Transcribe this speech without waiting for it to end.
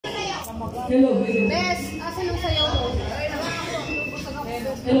Hello. Bes, asan ang sayaw mo?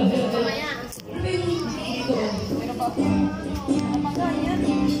 Hello. Mamaya.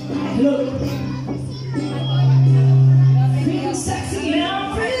 Hello. Feel sexy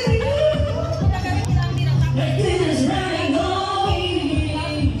now, pretty. Everything is running on me.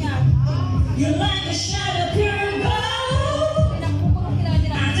 You're like a shot of pure gold.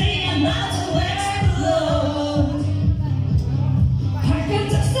 I think I'm about to explode. I can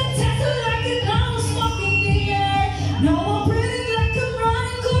touch the tattoo like an arm smoking the air. Now I'm breathing like I'm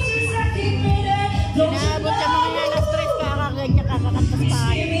running cause you're sucking me there. Don't you know? It's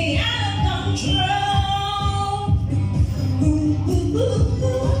getting me out of control.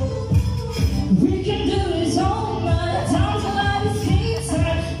 We can do this all night. Time's a lot of skin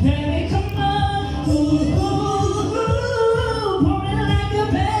time. Baby, come on. Pouring like a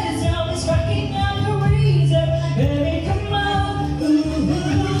bed sound. It's rocking out the reason. Baby, come on.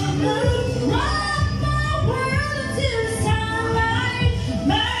 Rock my world until the sunlight.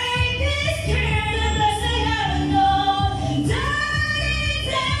 Make this kind of best they haven't known.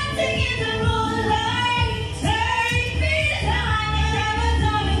 Dancing in the moonlight. Take me down and have a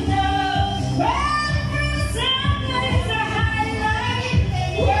domino. Running through the sun is a highlight.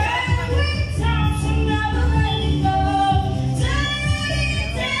 Whirling town, so never letting go.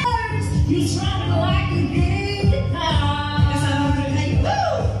 You trying like a guitar.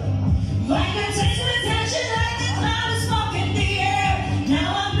 Like a taste of attention, like the cloud is smoke in the air. Now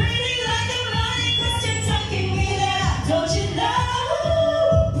I'm breathing like I'm running, cause you're tucking me there. Don't you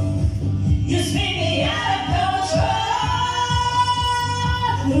know? You spin me out of control.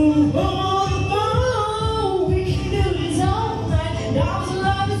 We can do this all night. Dogs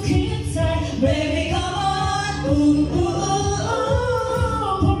love is king time. Baby, come on.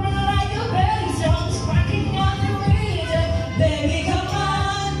 Pouring like a belly song, sparking on the rhythm. Baby, come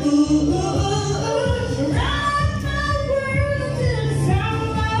on. Rock my world until the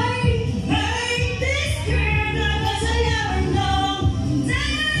sunlight. Make this girl the best I ever know.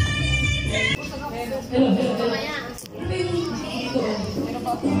 Mamaya.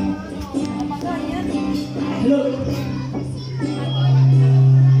 Hello.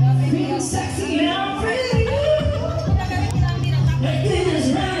 Feel sexy now, pretty. Everything is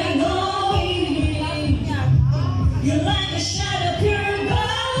running on me. You're like a shot of pure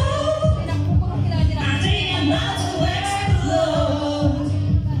gold. I think I'm about to explode.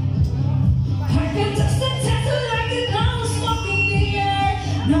 I can touch the tattoo like an arm smoking the air.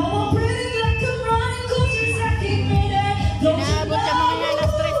 Now I'm breathing like I'm running cause you're sucking me there. Don't you know?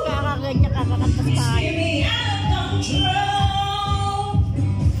 It's getting me out of control.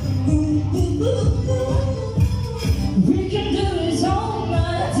 We can do this all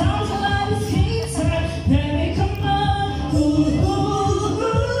night. Time's a lot of skin time. Baby, come on.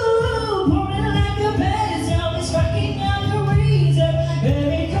 Pouring like a bed sound. It's rocking out the reason.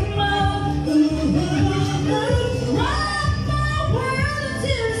 Baby, come on. Rock my world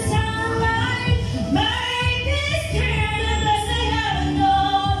until the sunlight. Make this kind of best they haven't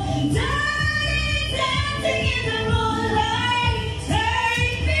known. Dancing in the moonlight.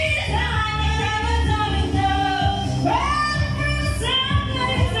 Take me down and have a domino. Running through the sun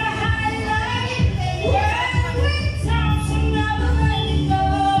is a highlight. Whirling town, so never letting go.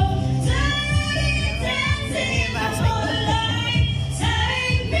 Dancing in the moonlight.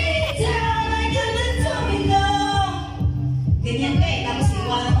 Take me down like a domino. Ganyan ka eh, tapos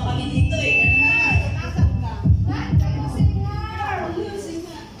iwanan mo kami dito eh.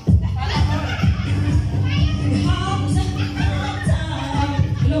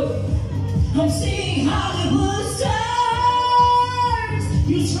 Hello. I'm seeing Hollywood stars.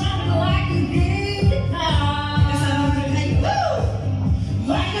 You trying like a guitar.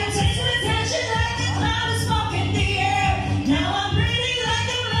 Like a taste of attention, like the cloud is smoke in the air. Now I'm breathing like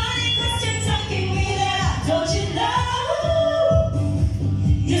I'm running cause you're tucking me there. Don't you know?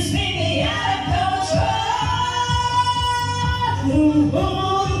 You spin me out of control.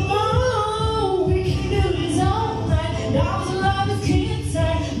 We can do this all night. Dogs love is king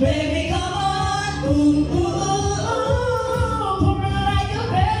time. Baby, come on. Pouring like a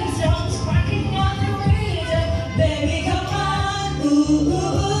belly song, sparking on the rhythm. Baby, come on.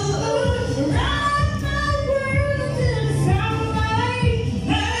 Rock my world until the sunlight.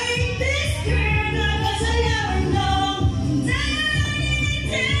 Make this girl the best I ever know.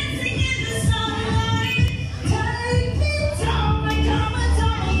 Dancing in the sunlight. Take me down like I'm a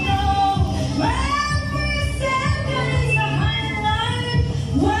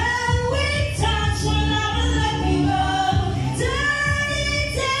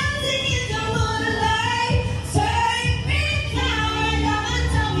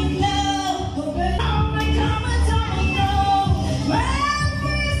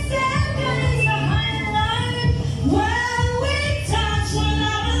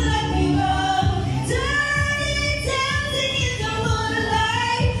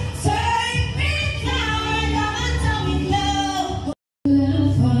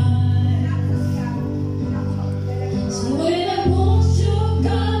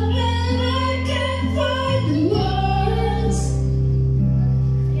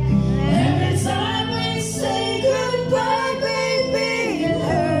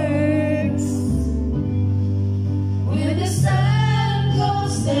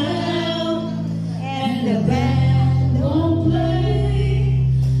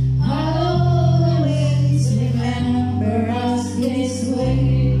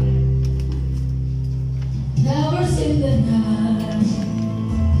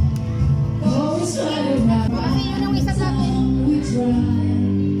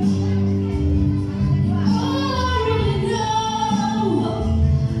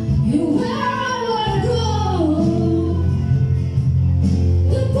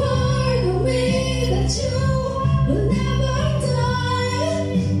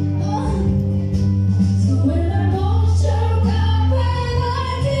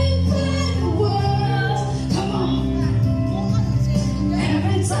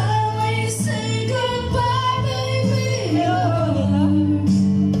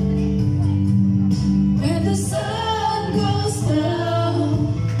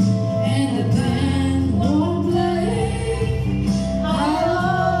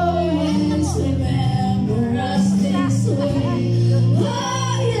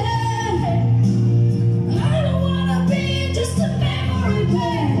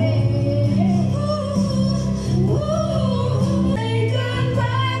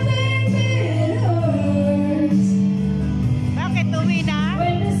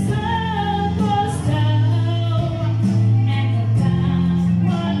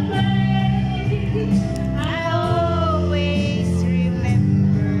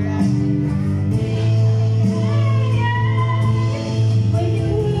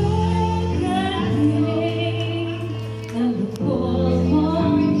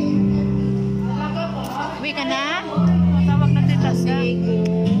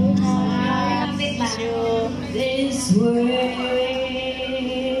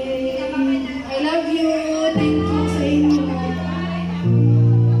thank you sa inyo.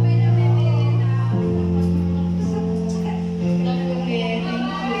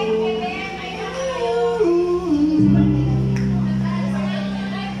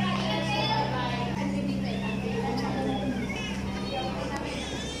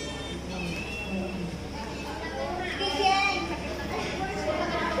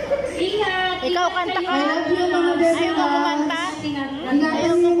 Ingat! Ikaw kanta ka. I love you mga bebe. Ayaw mo kumanta? Ang Ayaw mo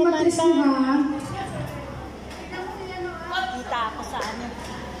gagawin kumanta? matris mo ha? Kita ako sa ano.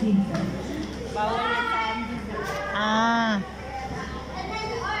 Kita. Bawal yan sa ano. Ah.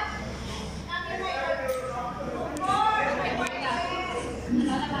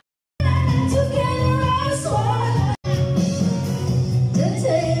 Together as one. The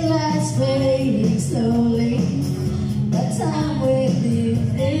daylight's fading slowly. The time we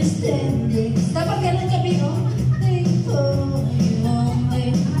live is ending. Dapat ganun kami, oh. Thankful you only.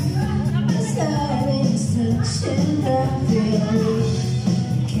 The sky is touching rapidly.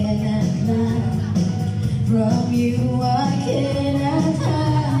 Cannot lie. From you I cannot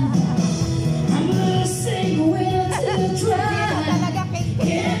hide. I'm losing will to try.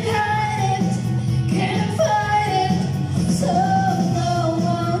 Can't hide it, can't fight it. So no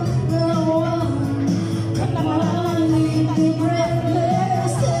one, come on, leave me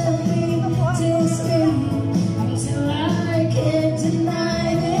breathless. Tell me, taste me, until I can't deny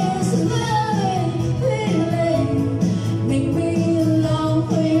this loving feeling. Make me long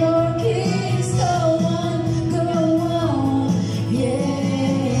for your kiss. Go on,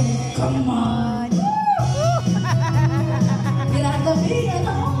 yeah. Come on. Ginagabihan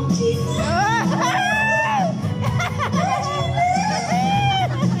ako, Gina.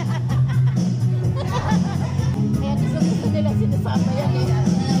 Kaya gusto nila sinasama yan eh.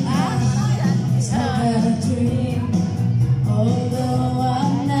 It's not a dream, although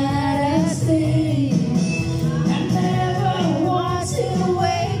I'm not asleep. I never want to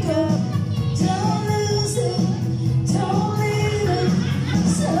wake up. Don't lose it, don't leave it.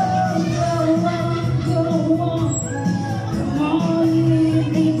 So go on, come on, leave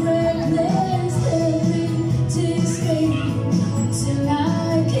me breathless. Tell me, tease me, until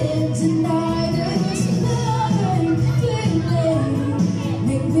I can't deny this loving feeling.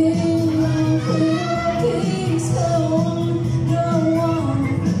 Make me long for your kiss. Go on,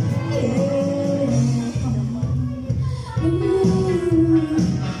 yeah.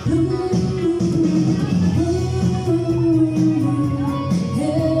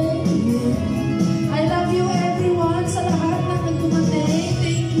 I love you everyone sa lahat ng nagdumating.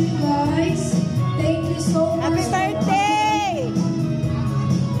 Thank you guys. Thank you so much. Happy birthday!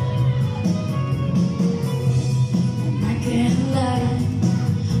 I can't lie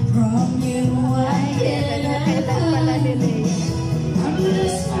from you. I cannot Kailan pala hide. nila eh. I'm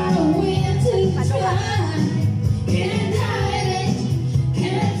just trying to try. Can't hide it,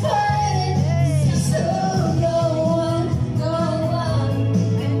 can't fight it. So go on, come on.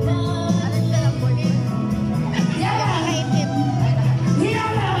 Yeah, Nakaitim.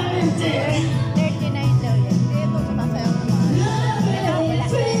 yeah, it's it. 39 daw yan. Dito sumasayaw ng mga. Loving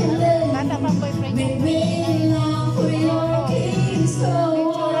feeling. Bata pang boyfriend niya. Make me long for your kiss. Go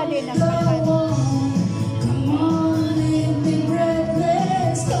on, go on. Come on, leave me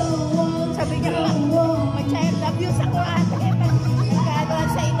breathless. Go on, Sabi niya, go on. mag-child abuse ako ate. Pagkagawa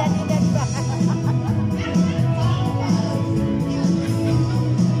sa edad-edad ba?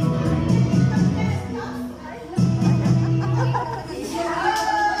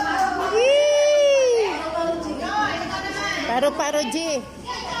 Paro-paro G.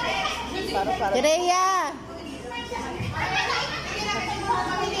 Paro-paro. Rhea.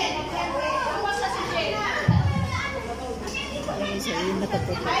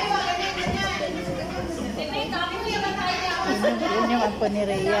 Yun yung ampo ni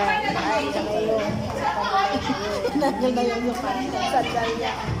Rhea. Ay, saka yung nagil na yung sandal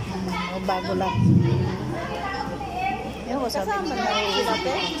niya. Bago lang. Yung sabi niya.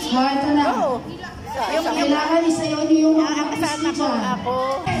 Oh, ito na. Oo. Kailangan isayaw niyo yung mga Ang kasama ko ako.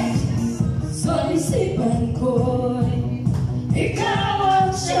 Sa isipan ko'y ikaw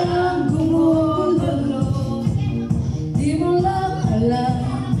ang siyang gumugulo. Di mo lang alam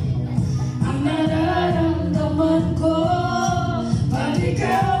ang nararamdaman ko. Pag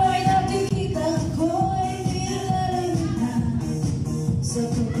ikaw ay nakikita ko'y nilalang sa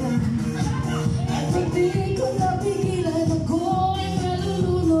tuga. At pag di ko napigilan ako'y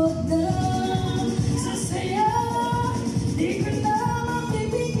malulunod na sa saya. Di ko na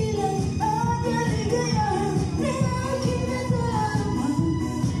mapipigilan ang kaligayahan na aking nadalaman.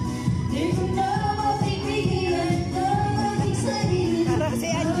 Di ko na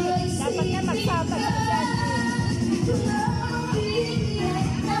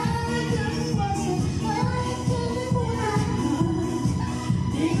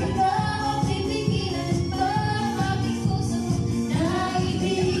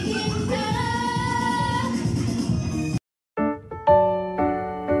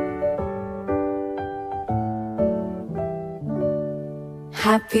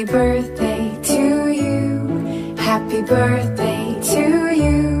Happy birthday to you. Happy birthday to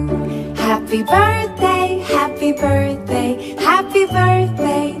you. Happy birthday, happy birthday, happy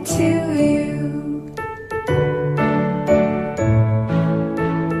birthday to you.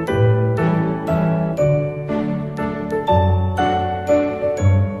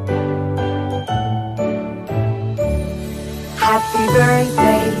 Happy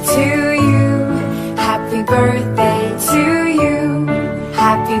birthday to you. Happy birthday to you.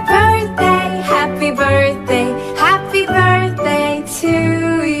 Happy birthday, happy birthday, happy birthday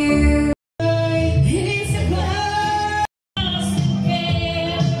to you. It's a birthday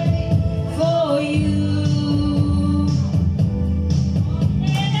for you.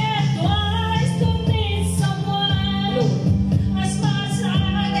 And it was to meet someone as much as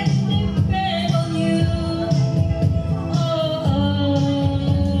I depend on you.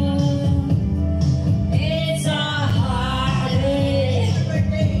 It's a heartache,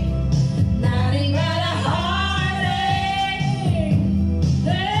 nothing but a heartache.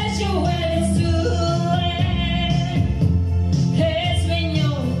 That you when it's too late. It's when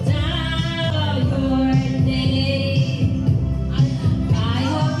you're down your day. I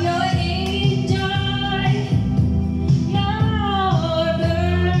hope you enjoy your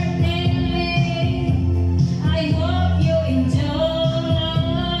birthday. I hope you enjoy.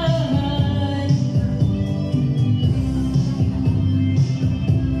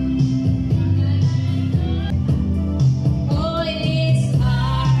 Oh, it's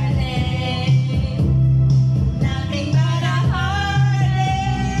heartache, nothing but a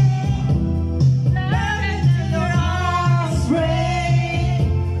heartache. Loving to your arms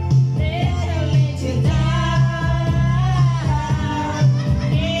break, they'll let you down.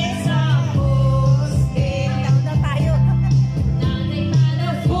 It's a false game, nothing but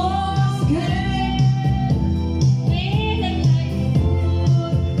a false game. Feeling like a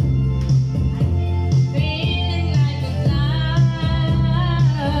fool, feeling like a clown.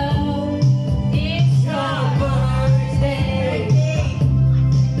 It's your birthday,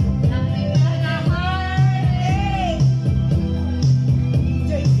 nothing but a heartache.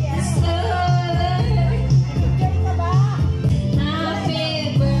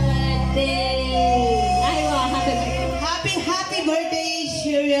 Happy birthday! Ay, wow, happy birthday. Happy birthday,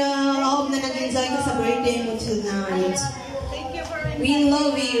 Sheryl. I hope na nag-enjoy ka sa birthday mo tonight. We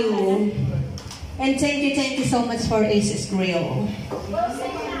love you. And thank you so much for sGrill.